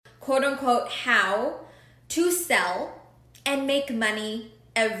quote unquote, how to sell and make money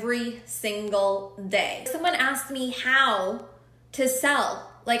every single day. Someone asked me how to sell,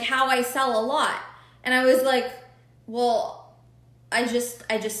 like how I sell a lot. And I was like, well, I just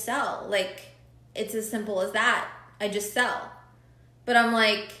sell. Like, it's as simple as that. I just sell. But I'm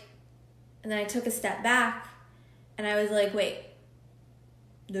like, and then I took a step back and I was like, wait,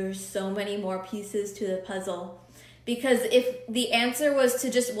 there's so many more pieces to the puzzle. Because if the answer was to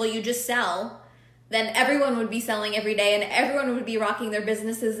just, well, you just sell, then everyone would be selling every day and everyone would be rocking their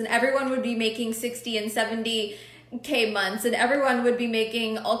businesses and everyone would be making 60 and 70K months and everyone would be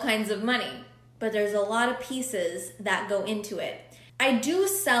making all kinds of money. But there's a lot of pieces that go into it. I do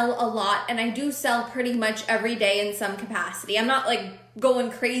sell a lot and I do sell pretty much every day in some capacity. I'm not like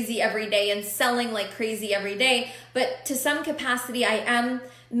going crazy every day and selling like crazy every day, but to some capacity I am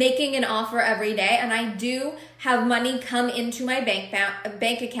making an offer every day, and I do have money come into my bank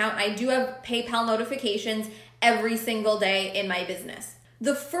account. I do have PayPal notifications every single day in my business.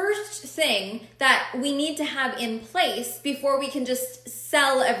 The first thing that we need to have in place before we can just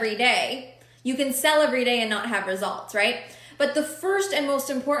sell every day, you can sell every day and not have results, right? But the first and most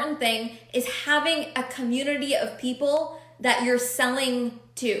important thing is having a community of people that you're selling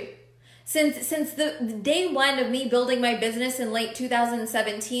to. Since the day one of me building my business in late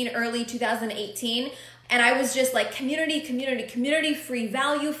 2017, early 2018, and I was just like community, free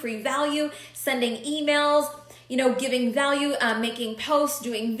value, sending emails, giving value, making posts,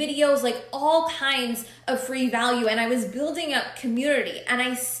 doing videos, like all kinds of free value. And I was building up community, and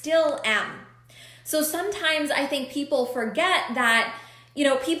I still am. So sometimes I think people forget that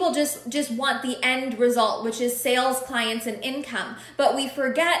people just want the end result, which is sales, clients, and income. But we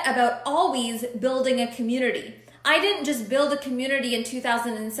forget about always building a community. I didn't just build a community in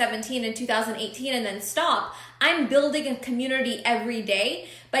 2017 and 2018 and then stop. I'm building a community every day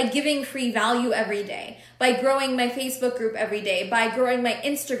by giving free value every day, by growing my Facebook group every day, by growing my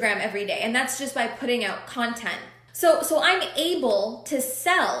Instagram every day. And that's just by putting out content. So I'm able to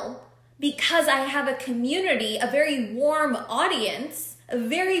sell because I have a community, a very warm audience, a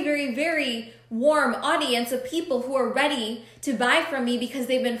very, very, very warm audience of people who are ready to buy from me because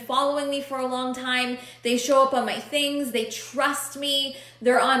they've been following me for a long time. They show up on my things. They trust me.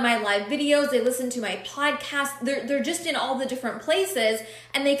 They're on my live videos. They listen to my podcast. They're just in all the different places,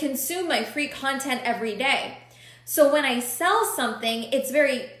 and they consume my free content every day. So when I sell something, it's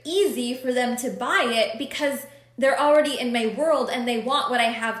very easy for them to buy it because they're already in my world and they want what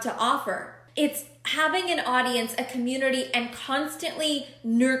I have to offer. It's having an audience, a community, and constantly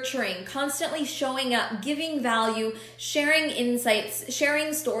nurturing, constantly showing up, giving value, sharing insights,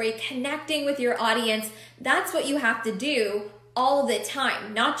 sharing story, connecting with your audience. That's what you have to do all the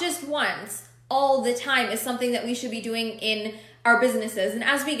time, not just once. All the time is something that we should be doing in our businesses. And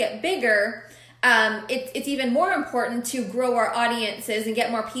as we get bigger, it's even more important to grow our audiences and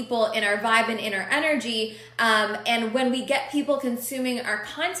get more people in our vibe and in our energy. And when we get people consuming our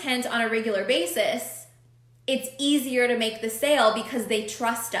content on a regular basis, it's easier to make the sale because they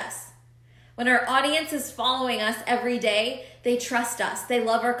trust us. When our audience is following us every day, they trust us. They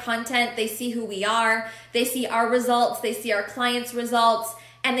love our content. They see who we are. They see our results. They see our clients' results,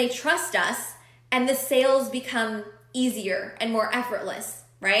 and they trust us. And the sales become easier and more effortless.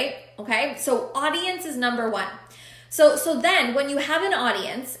 Right? Okay. So audience is number one. So then when you have an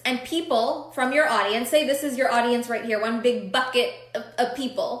audience and people from your audience, say this is your audience right here, one big bucket of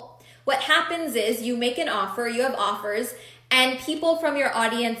people, what happens is you make an offer, you have offers, and people from your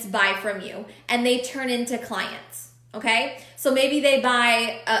audience buy from you and they turn into clients. Okay. So maybe they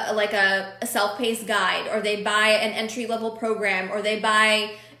buy a self-paced guide, or they buy an entry-level program, or they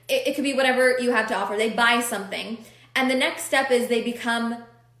buy, it could be whatever you have to offer. They buy something. And the next step is they become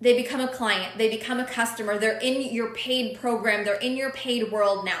a client. They become a customer. They're in your paid program. They're in your paid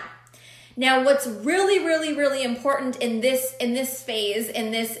world now. Now, what's really, really, really important in this phase,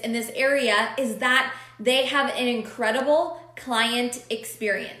 in this area, is that they have an incredible client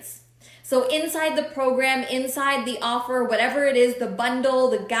experience. So inside the program, inside the offer, whatever it is, the bundle,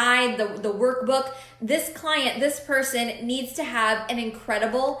 the guide, the workbook, this client, this person needs to have an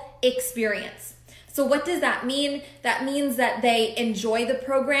incredible experience. So what does that mean? That means that they enjoy the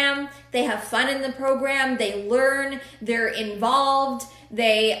program, they have fun in the program, they learn, they're involved,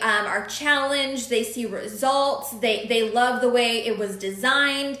 they are challenged, they see results, they love the way it was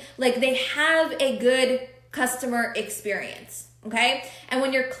designed, like they have a good customer experience, okay? And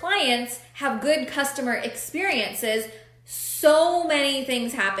when your clients have good customer experiences, so many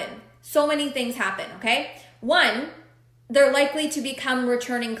things happen, okay? One, they're likely to become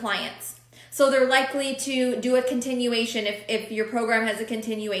returning clients. So they're likely to do a continuation if your program has a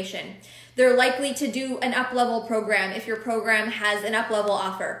continuation. They're likely to do an up-level program if your program has an up-level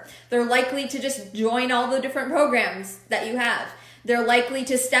offer. They're likely to just join all the different programs that you have. They're likely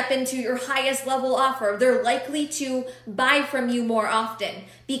to step into your highest level offer. They're likely to buy from you more often,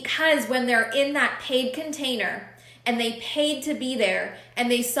 because when they're in that paid container and they paid to be there and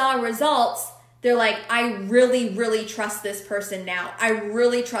they saw results, they're like, I really, really trust this person now. I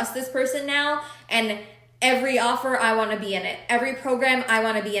really trust this person now. And every offer, I want to be in it. Every program, I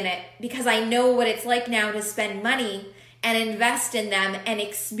want to be in it, because I know what it's like now to spend money and invest in them and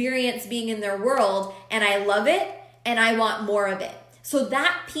experience being in their world. And I love it and I want more of it. So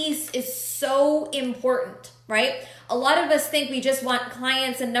that piece is so important, right? A lot of us think we just want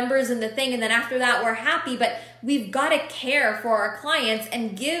clients and numbers and the thing, and then after that we're happy, but we've got to care for our clients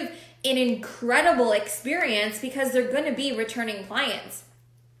and give an incredible experience, because they're going to be returning clients.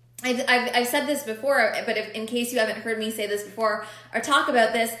 I've said this before, but in case you haven't heard me say this before or talk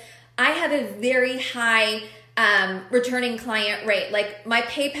about this, I have a very high returning client rate. Like my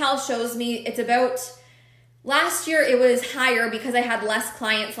PayPal shows me it's about, last year it was higher because I had less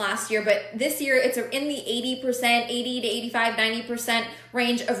clients last year, but this year it's in the 80%, 80 to 85, 90%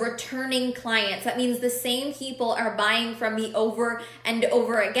 range of returning clients. That means the same people are buying from me over and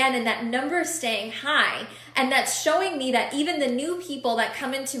over again, and that number is staying high. And that's showing me that even the new people that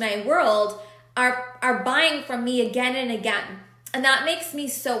come into my world are buying from me again and again. And that makes me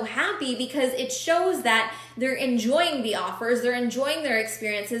so happy, because it shows that they're enjoying the offers, they're enjoying their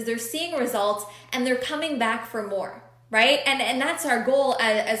experiences, they're seeing results, and they're coming back for more, right? And that's our goal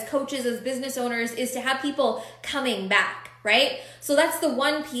as coaches, as business owners, is to have people coming back, right? So that's the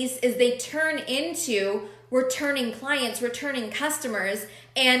one piece, is they turn into returning clients, returning customers,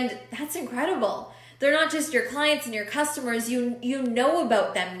 and that's incredible. They're not just your clients and your customers. You know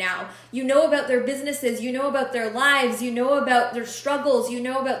about them now. You know about their businesses. You know about their lives. You know about their struggles. You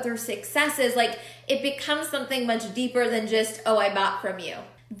know about their successes. Like, it becomes something much deeper than just, oh, I bought from you.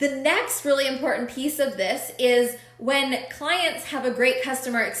 The next really important piece of this is when clients have a great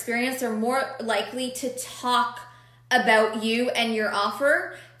customer experience, they're more likely to talk about you and your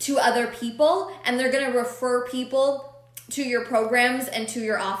offer to other people, and they're going to refer people to your programs and to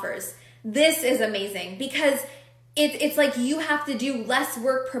your offers. This is amazing, because it's like you have to do less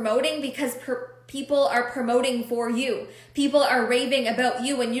work promoting, because people are promoting for you. People are raving about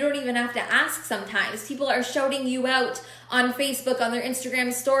you, and you don't even have to ask sometimes. People are shouting you out on Facebook, on their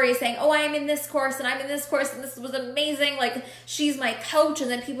Instagram stories, saying, oh, I am in this course, and I'm in this course, and this was amazing. Like, she's my coach.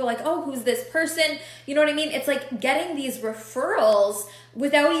 And then people are like, oh, who's this person? You know what I mean? It's like getting these referrals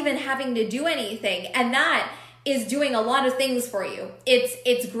without even having to do anything. And that is doing a lot of things for you.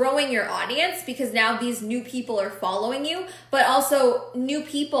 It's growing your audience, because now these new people are following you, but also new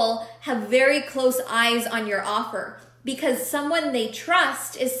people have very close eyes on your offer, because someone they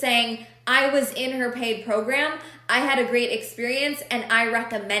trust is saying, I was in her paid program, I had a great experience, and I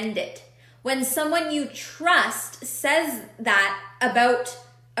recommend it. When someone you trust says that about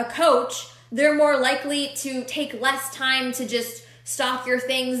a coach, they're more likely to take less time to just stock your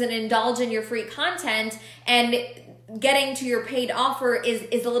things and indulge in your free content, and getting to your paid offer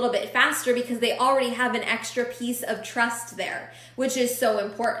is a little bit faster, because they already have an extra piece of trust there, which is so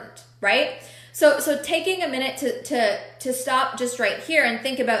important, right? So taking a minute to stop just right here and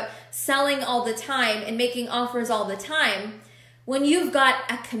think about selling all the time and making offers all the time. When you've got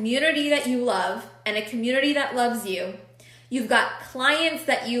a community that you love and a community that loves you, you've got clients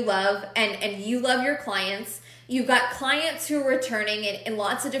that you love and you love your clients. You've got clients who are returning in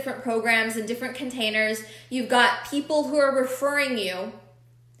lots of different programs and different containers. You've got people who are referring you.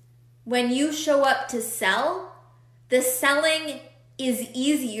 When you show up to sell, the selling is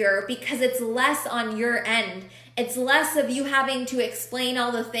easier, because it's less on your end. It's less of you having to explain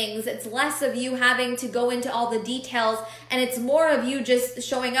all the things. It's less of you having to go into all the details. And it's more of you just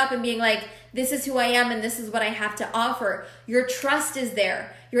showing up and being like, this is who I am and this is what I have to offer. Your trust is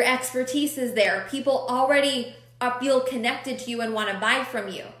there. Your expertise is there. People already feel connected to you and want to buy from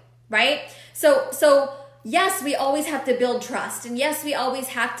you, right? So yes, we always have to build trust. And yes, we always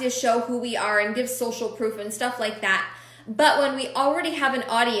have to show who we are and give social proof and stuff like that. But when we already have an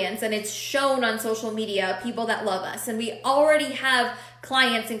audience and it's shown on social media, people that love us, and we already have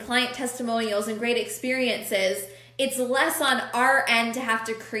clients and client testimonials and great experiences, it's less on our end to have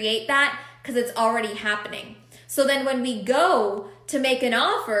to create that, because it's already happening. So then when we go to make an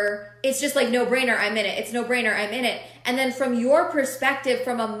offer, it's just like no brainer, I'm in it. It's no brainer, I'm in it. And then from your perspective,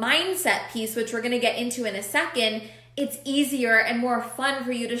 from a mindset piece, which we're going to get into in a second, it's easier and more fun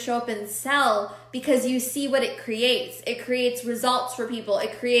for you to show up and sell, because you see what it creates. It creates results for people.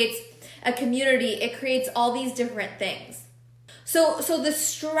 It creates a community, it creates all these different things. So the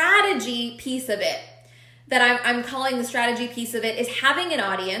strategy piece of it, that I'm calling the strategy piece of it, is having an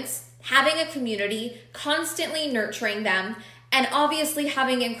audience, having a community, constantly nurturing them, and obviously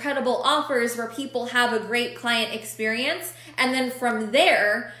having incredible offers where people have a great client experience. And then from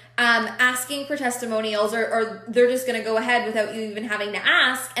there, asking for testimonials, or they're just going to go ahead without you even having to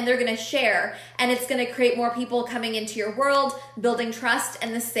ask, and they're going to share. And it's going to create more people coming into your world, building trust,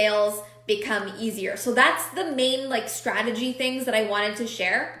 and the sales become easier. So that's the main like strategy things that I wanted to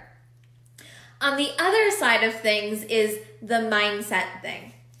share. On the other side of things is the mindset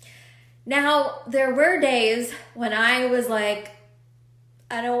thing. Now, there were days when I was like,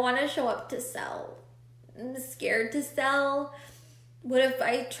 I don't want to show up to sell. I'm scared to sell. What if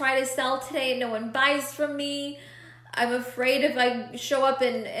I try to sell today and no one buys from me? I'm afraid if I show up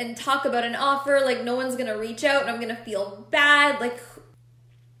and talk about an offer, like no one's going to reach out and I'm going to feel bad. Like,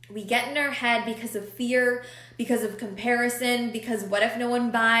 we get in our head because of fear, because of comparison, because what if no one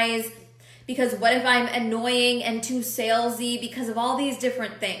buys? Because what if I'm annoying and too salesy? Because of all these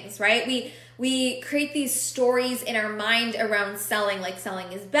different things, right? We create these stories in our mind around selling, like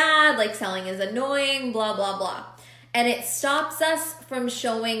selling is bad, like selling is annoying, blah, blah, blah. And it stops us from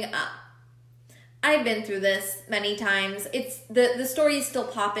showing up. I've been through this many times. It's the stories still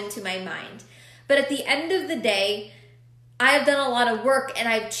pop into my mind. But at the end of the day, I have done a lot of work and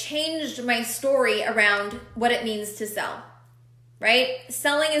I've changed my story around what it means to sell. Right?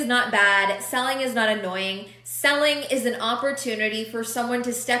 Selling is not bad. Selling is not annoying. Selling is an opportunity for someone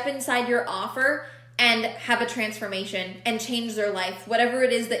to step inside your offer and have a transformation and change their life, whatever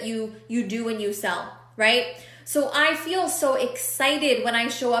it is that you do when you sell, right? So I feel so excited when I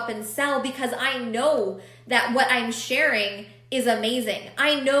show up and sell because I know that what I'm sharing is amazing.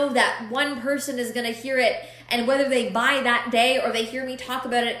 I know that one person is going to hear it, and whether they buy that day or they hear me talk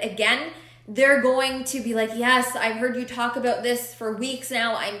about it again, they're going to be like, yes, I've heard you talk about this for weeks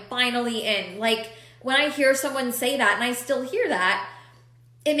now. I'm finally in. Like, when I hear someone say that, and I still hear that,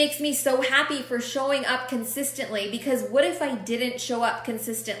 it makes me so happy for showing up consistently, because what if I didn't show up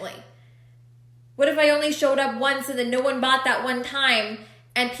consistently? What if I only showed up once and then no one bought that one time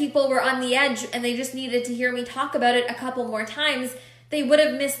and people were on the edge and they just needed to hear me talk about it a couple more times? They would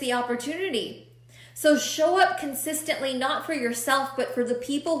have missed the opportunity. So show up consistently, not for yourself, but for the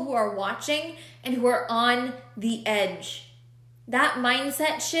people who are watching and who are on the edge. That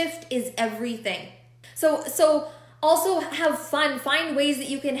mindset shift is everything. So also have fun. Find ways that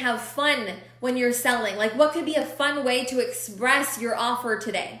you can have fun when you're selling. Like, what could be a fun way to express your offer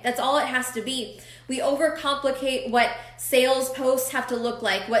today? That's all it has to be. We overcomplicate what sales posts have to look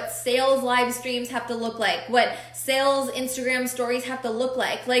like, what sales live streams have to look like, what sales Instagram stories have to look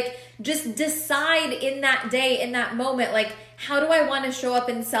like. Like, just decide in that day, in that moment, like, how do I want to show up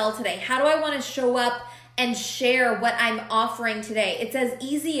and sell today? How do I want to show up and share what I'm offering today? It's as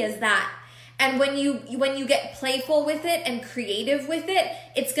easy as that. And when you get playful with it and creative with it,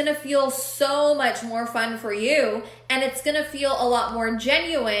 it's going to feel so much more fun for you, and it's going to feel a lot more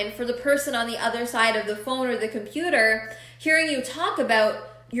genuine for the person on the other side of the phone or the computer hearing you talk about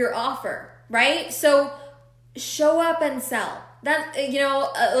your offer, right? So show up and sell. That,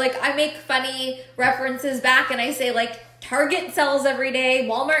 like, I make funny references back and I say, like, Target sells every day,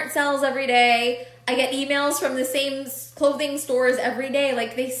 Walmart sells every day. I get emails from the same clothing stores every day.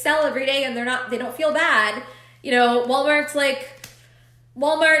 Like, they sell every day and they don't feel bad. Walmart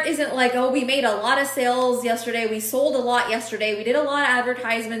isn't like, oh, we made a lot of sales yesterday. We sold a lot yesterday. We did a lot of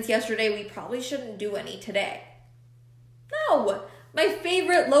advertisements yesterday. We probably shouldn't do any today. No, my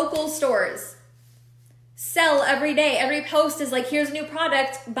favorite local stores sell every day. Every post is like, here's a new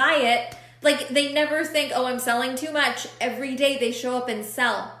product, buy it. Like, they never think, oh, I'm selling too much. Every day they show up and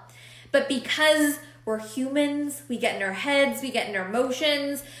sell. But because we're humans, we get in our heads, we get in our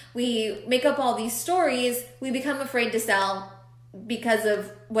emotions, we make up all these stories, we become afraid to sell because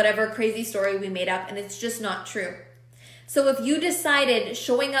of whatever crazy story we made up, and it's just not true. So if you decided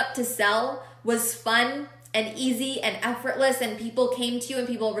showing up to sell was fun and easy and effortless, and people came to you and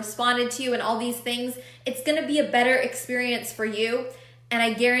people responded to you and all these things, it's going to be a better experience for you. And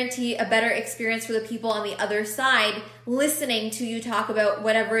I guarantee a better experience for the people on the other side listening to you talk about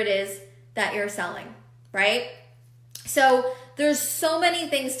whatever it is that you're selling, right? So there's so many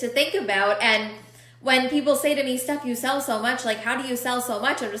things to think about. And when people say to me, Steph, you sell so much, like, how do you sell so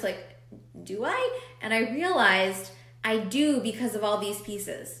much? I'm just like, do I? And I realized I do because of all these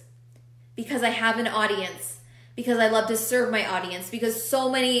pieces. Because I have an audience. Because I love to serve my audience. Because so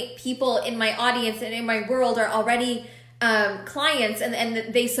many people in my audience and in my world are already clients,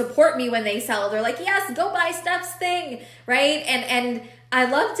 and they support me when they sell. They're like, yes, go buy Steph's thing, right? And I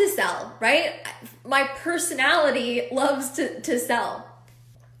love to sell, right? My personality loves to sell.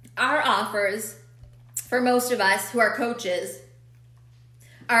 Our offers, for most of us who are coaches,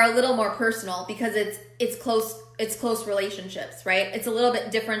 are a little more personal because it's close relationships, right? It's a little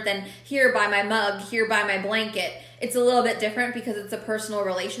bit different than here buy my mug, here buy my blanket. It's a little bit different because it's a personal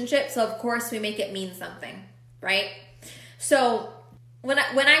relationship. So of course we make it mean something, right? So when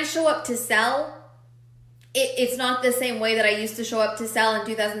I show up to sell, it's not the same way that I used to show up to sell in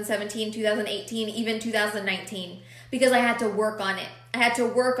 2017, 2018, even 2019, because I had to work on it. I had to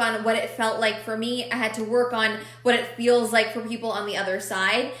work on what it felt like for me. I had to work on what it feels like for people on the other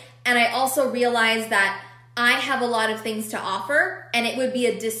side. And I also realized that I have a lot of things to offer, and it would be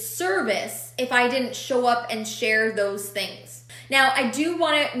a disservice if I didn't show up and share those things. Now, I do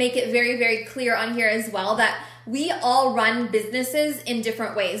want to make it very, very clear on here as well that we all run businesses in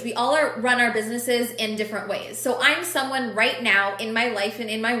different ways. We all run our businesses in different ways. So I'm someone right now in my life and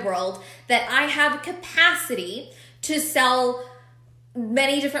in my world that I have capacity to sell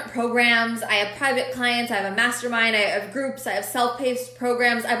many different programs. I have private clients, I have a mastermind, I have groups, I have self-paced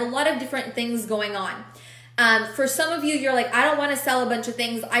programs. I have a lot of different things going on. For some of you, you're like, I don't want to sell a bunch of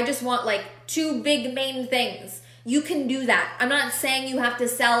things. I just want like 2 big main things. You can do that. I'm not saying you have to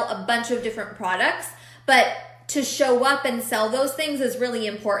sell a bunch of different products, but to show up and sell those things is really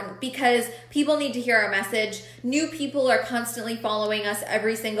important because people need to hear our message. New people are constantly following us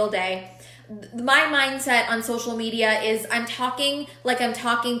every single day. My mindset on social media is I'm talking like I'm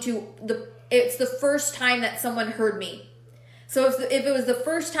talking to it's the first time that someone heard me. So if it was the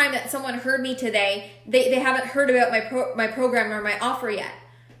first time that someone heard me today, they haven't heard about my program or my offer yet.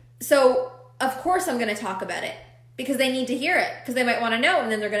 So of course I'm going to talk about it because they need to hear it because they might want to know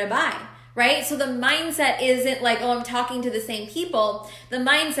and then they're going to buy. Right? So the mindset isn't like, oh, I'm talking to the same people. The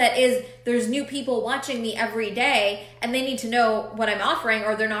mindset is there's new people watching me every day and they need to know what I'm offering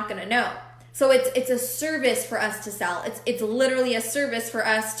or they're not going to know. So it's a service for us to sell. It's literally a service for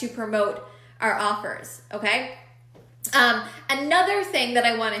us to promote our offers. Okay? Another thing that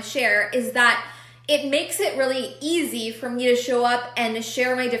I want to share is that it makes it really easy for me to show up and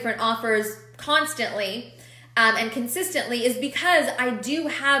share my different offers constantly and consistently is because I do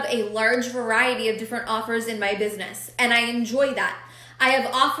have a large variety of different offers in my business, and I enjoy that. I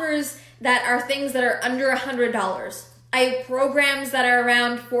have offers that are things that are under $100. I have programs that are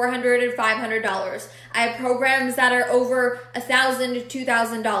around $400 and $500. I have programs that are over $1,000 to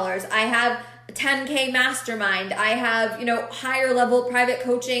 $2,000. I have a 10K mastermind. I have, higher level private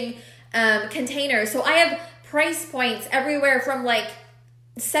coaching containers. So I have price points everywhere from like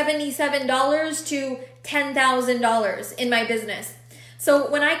 $77 to $10,000 in my business. So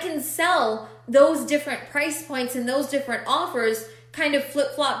when I can sell those different price points and those different offers, kind of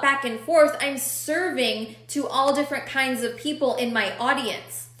flip-flop back and forth, I'm serving to all different kinds of people in my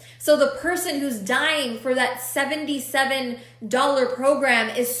audience. So the person who's dying for that $77 program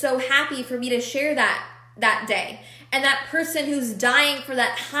is so happy for me to share that day. And that person who's dying for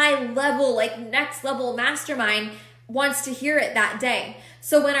that high level, like next level mastermind wants to hear it that day.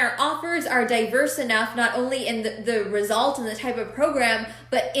 So when our offers are diverse enough, not only in the result and the type of program,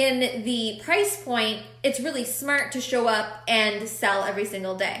 but in the price point, it's really smart to show up and sell every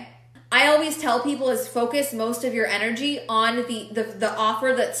single day. I always tell people is focus most of your energy on the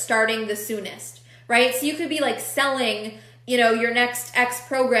offer that's starting the soonest, right? So you could be like selling, your next X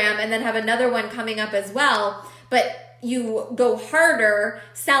program and then have another one coming up as well, but you go harder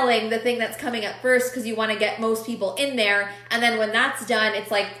selling the thing that's coming up first because you want to get most people in there. And then when that's done,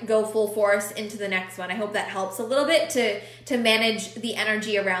 it's like go full force into the next one. I hope that helps a little bit to manage the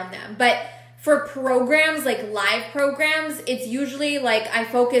energy around them. But for programs, like live programs, it's usually like I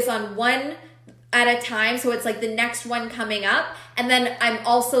focus on one at a time. So it's like the next one coming up. And then I'm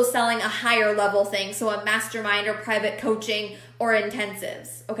also selling a higher level thing. So a mastermind or private coaching or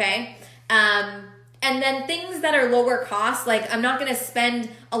intensives. Okay. And then things that are lower cost, like I'm not going to spend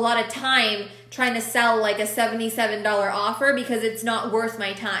a lot of time trying to sell like a $77 offer because it's not worth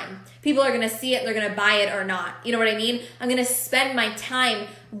my time. People are going to see it, they're going to buy it or not. You know what I mean? I'm going to spend my time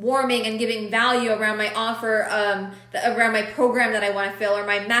warming and giving value around my offer, around my program that I want to fill or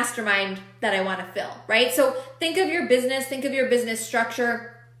my mastermind that I want to fill, right? So think of your business structure.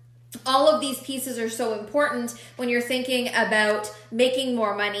 All of these pieces are so important when you're thinking about making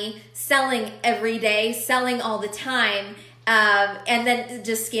more money, selling every day, selling all the time, and then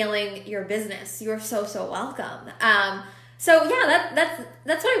just scaling your business. You're so welcome. So yeah,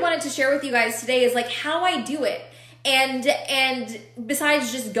 that's what I wanted to share with you guys today is like how I do it. And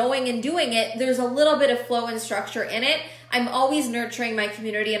besides just going and doing it, there's a little bit of flow and structure in it. I'm always nurturing my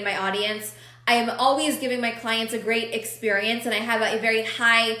community and my audience. I am always giving my clients a great experience, and I have a very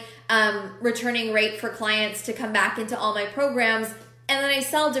high returning rate for clients to come back into all my programs. And then I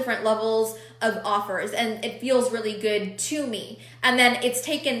sell different levels of offers, and it feels really good to me. And then it's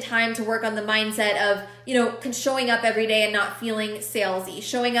taken time to work on the mindset of, showing up every day and not feeling salesy,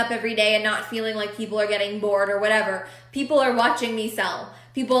 showing up every day and not feeling like people are getting bored or whatever. People are watching me sell.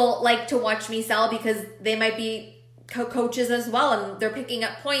 People like to watch me sell because they might be coaches as well, and they're picking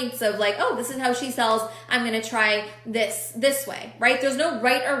up points of like, oh, this is how she sells. I'm going to try this way, right? There's no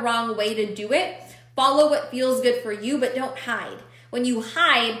right or wrong way to do it. Follow what feels good for you, but don't hide. When you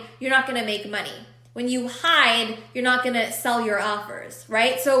hide, you're not going to make money. When you hide, you're not going to sell your offers,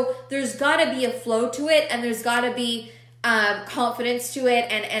 right? So there's got to be a flow to it, and there's got to be confidence to it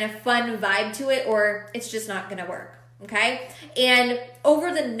and a fun vibe to it, or it's just not going to work. Okay. And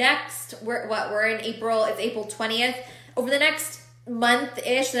over the next, we're in April, it's April 20th. Over the next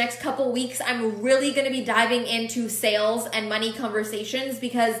month-ish, the next couple weeks, I'm really going to be diving into sales and money conversations,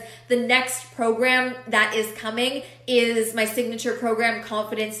 because the next program that is coming is my signature program,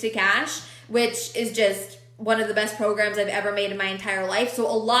 Confidence to Cash, which is just one of the best programs I've ever made in my entire life. So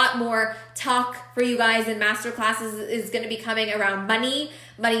a lot more talk for you guys in masterclasses is going to be coming around money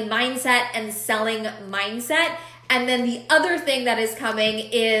mindset, and selling mindset. And then the other thing that is coming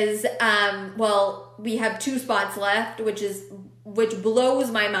is, we have 2 spots left, which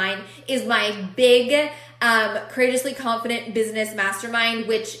blows my mind, is my big Courageously Confident Business Mastermind,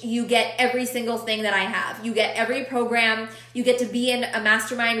 which you get every single thing that I have. You get every program, you get to be in a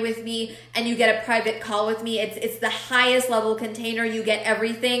mastermind with me, and you get a private call with me. It's the highest level container. You get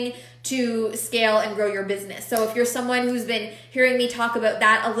everything to scale and grow your business. So if you're someone who's been hearing me talk about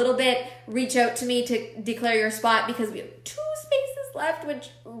that a little bit, reach out to me to declare your spot, because we have 2 spaces left, which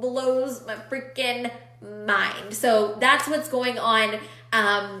blows my freaking mind. So that's what's going on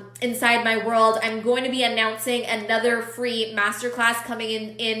inside my world. I'm going to be announcing another free masterclass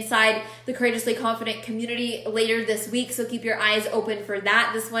coming inside the Courageously Confident community later this week. So keep your eyes open for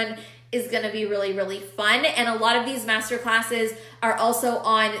that. This one is going to be really, really fun. And a lot of these masterclasses are also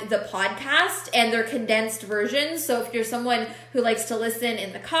on the podcast, and they're condensed versions. So if you're someone who likes to listen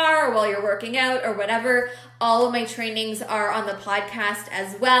in the car or while you're working out or whatever, all of my trainings are on the podcast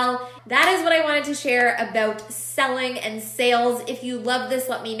as well. That is what I wanted to share about selling and sales. If you love this,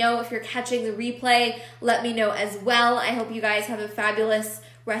 let me know. If you're catching the replay, let me know as well. I hope you guys have a fabulous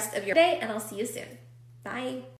rest of your day, and I'll see you soon. Bye.